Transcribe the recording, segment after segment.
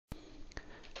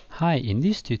Hi, in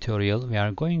this tutorial we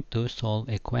are going to solve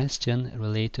a question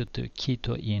related to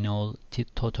keto-enol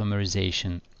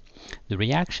tautomerization. The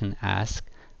reaction asks,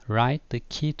 write the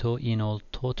keto-enol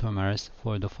tautomers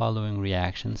for the following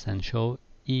reactions and show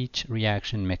each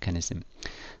reaction mechanism.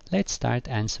 Let's start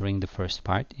answering the first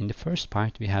part. In the first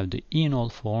part we have the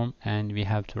enol form and we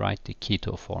have to write the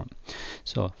keto form.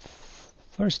 So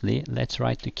firstly, let's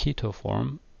write the keto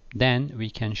form, then we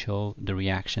can show the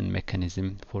reaction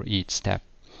mechanism for each step.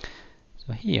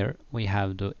 So here we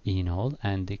have the enol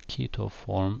and the keto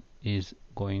form is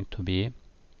going to be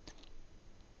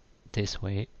this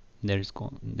way. There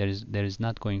is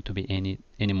not going to be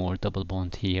any more double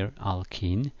bond here,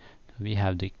 alkene. We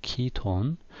have the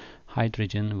ketone,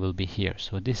 hydrogen will be here.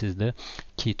 So this is the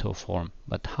keto form.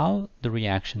 But how the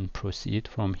reaction proceed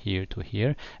from here to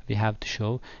here, we have to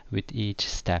show with each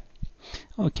step.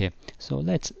 Okay, so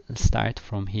let's start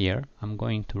from here. I'm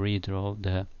going to redraw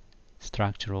the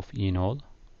structure of enol.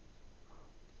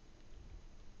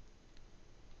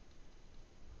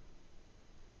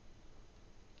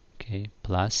 Okay,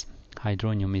 plus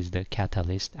hydronium is the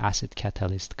catalyst, acid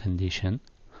catalyst condition.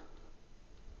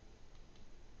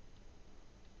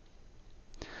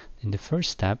 In the first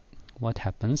step, what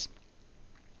happens?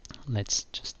 Let's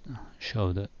just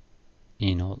show the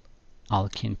enol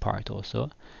alkene part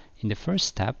also. In the first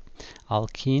step,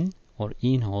 alkene or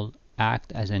enol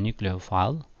act as a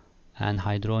nucleophile and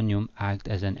hydronium act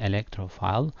as an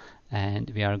electrophile, and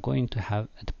we are going to have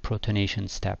the protonation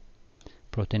step,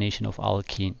 protonation of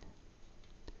alkene.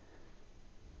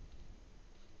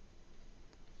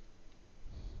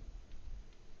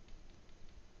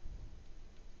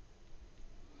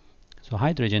 So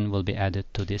hydrogen will be added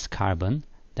to this carbon,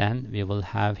 then we will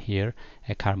have here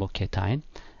a carbocation,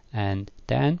 and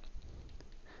then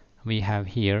we have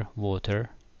here water.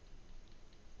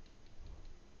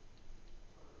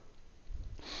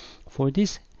 For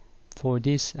this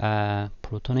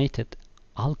protonated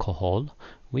alcohol,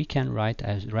 we can write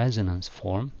as resonance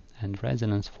form, and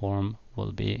resonance form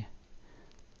will be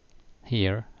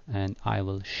here, and I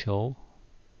will show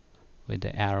with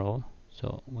the arrow.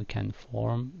 So we can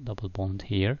form double bond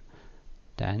here.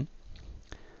 Then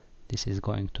this is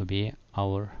going to be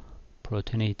our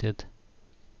protonated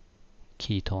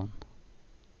ketone.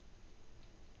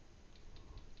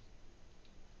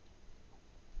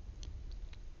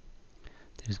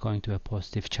 There is going to be a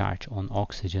positive charge on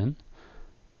oxygen.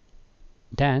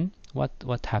 Then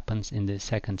what happens in the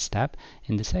second step?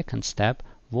 In the second step,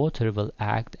 water will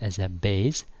act as a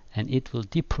base and it will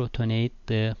deprotonate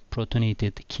the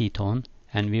protonated ketone,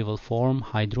 and we will form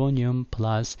hydronium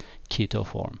plus keto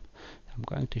form. I'm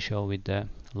going to show with the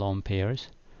lone pairs.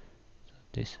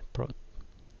 This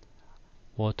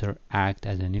water act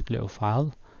as a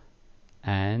nucleophile,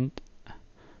 and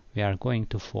we are going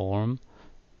to form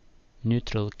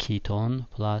neutral ketone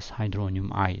plus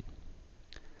hydronium ion.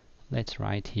 Let's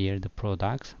write here the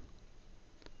products.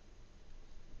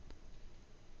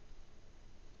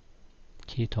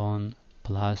 Ketone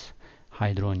plus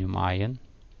hydronium ion.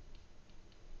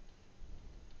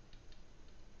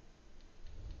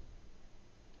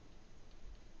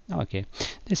 Okay,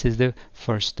 this is the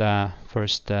first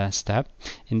step.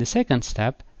 In the second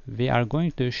step, we are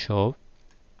going to show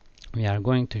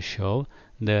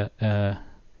the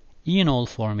enol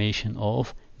formation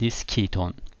of this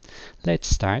ketone. Let's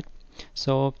start.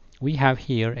 So we have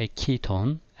here a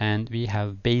ketone and we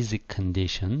have basic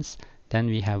conditions, then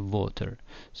we have water.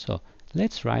 So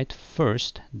let's write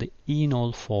first the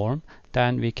enol form,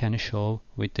 then we can show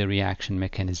with the reaction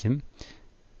mechanism.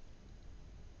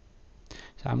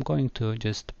 So I'm going to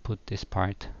just put this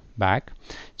part back.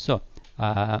 So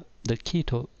the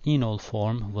keto enol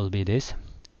form will be this.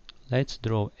 Let's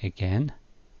draw again.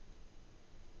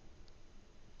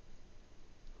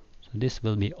 So this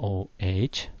will be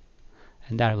OH,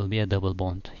 and there will be a double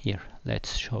bond here.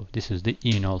 Let's show this is the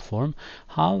enol form.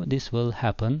 How this will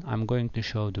happen, I'm going to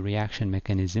show the reaction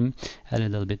mechanism a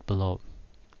little bit below.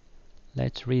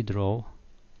 Let's redraw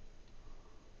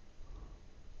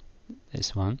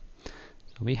this one.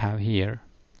 So we have here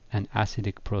an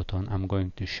acidic proton I'm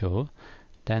going to show.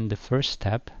 Then the first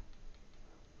step,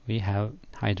 we have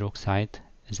hydroxide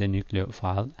as a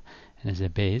nucleophile and as a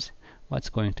base. What's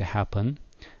going to happen?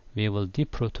 We will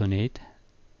deprotonate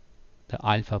the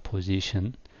alpha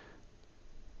position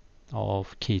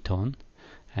of ketone,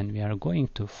 and we are going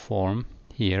to form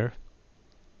here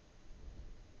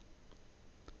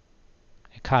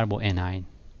a carboanion.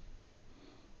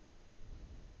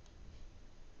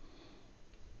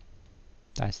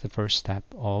 That's the first step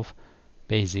of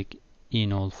basic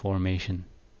enol formation.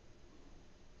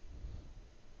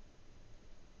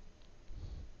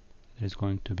 there is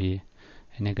going to be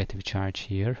a negative charge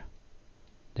here,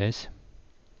 this,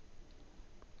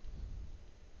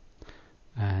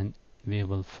 and we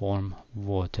will form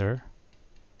water,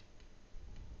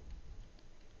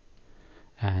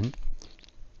 and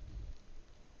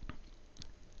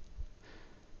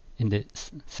in the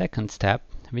second step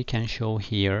we can show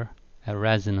here a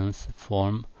resonance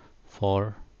form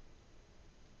for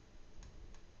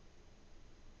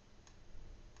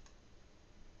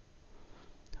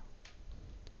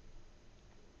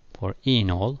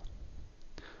enol.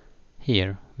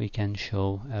 Here we can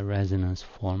show a resonance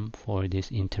form for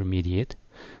this intermediate.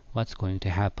 What's going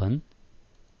to happen?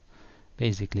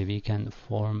 Basically we can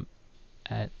form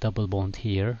a double bond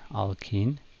here,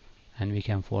 alkene, and we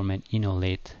can form an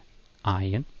enolate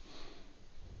ion.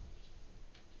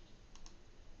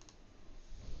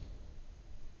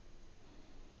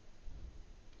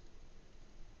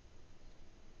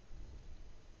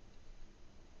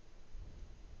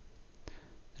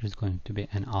 There is going to be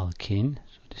an alkene,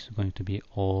 so this is going to be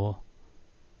O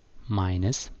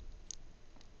minus.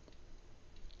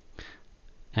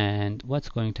 And what's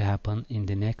going to happen in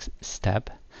the next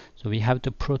step? So we have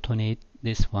to protonate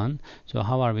this one. So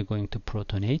how are we going to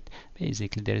protonate?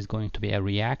 Basically there is going to be a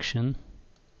reaction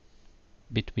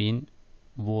between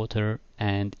water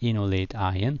and enolate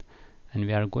ion, and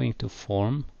we are going to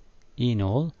form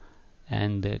enol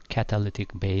and the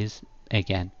catalytic base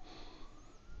again.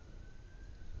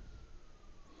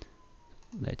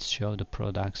 Let's show the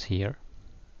products here.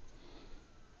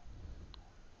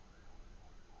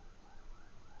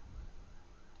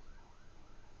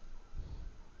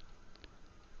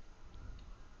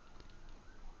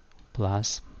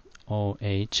 Plus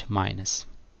OH minus.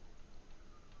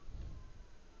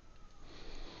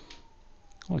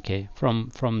 Okay, from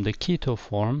the keto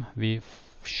form we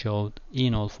showed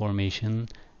enol formation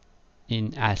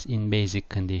in basic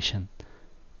condition.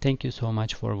 Thank you so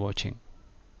much for watching.